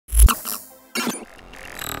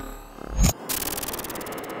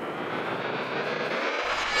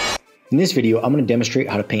In this video, I'm going to demonstrate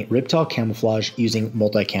how to paint Riptile Camouflage using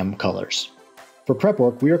Multicam Colors. For prep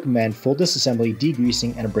work, we recommend full disassembly,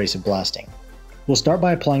 degreasing, and abrasive blasting. We'll start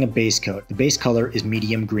by applying a base coat. The base color is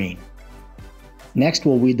medium green. Next,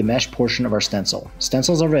 we'll weed the mesh portion of our stencil.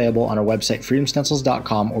 Stencils are available on our website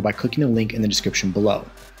freedomstencils.com or by clicking the link in the description below.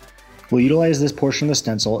 We'll utilize this portion of the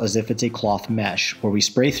stencil as if it's a cloth mesh, where we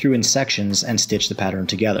spray through in sections and stitch the pattern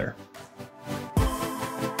together.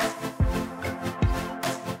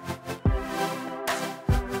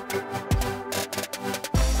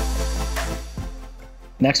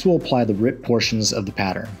 Next, we'll apply the ripped portions of the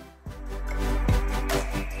pattern.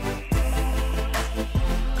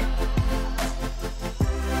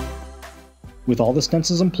 With all the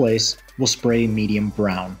stencils in place, we'll spray medium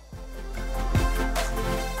brown.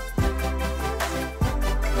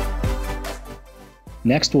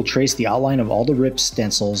 Next, we'll trace the outline of all the ripped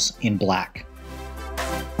stencils in black.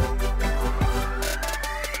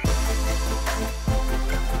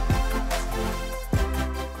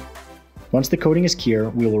 Once the coating is clear,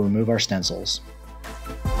 we will remove our stencils.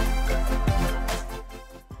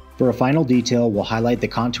 For a final detail, we'll highlight the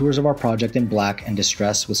contours of our project in black and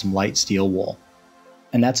distress with some light steel wool.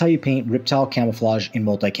 And that's how you paint Riptile Camouflage in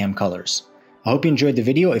Multicam Colors. I hope you enjoyed the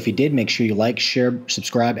video. If you did, make sure you like, share,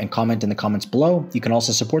 subscribe, and comment in the comments below. You can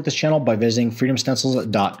also support this channel by visiting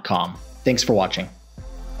freedomstencils.com. Thanks for watching.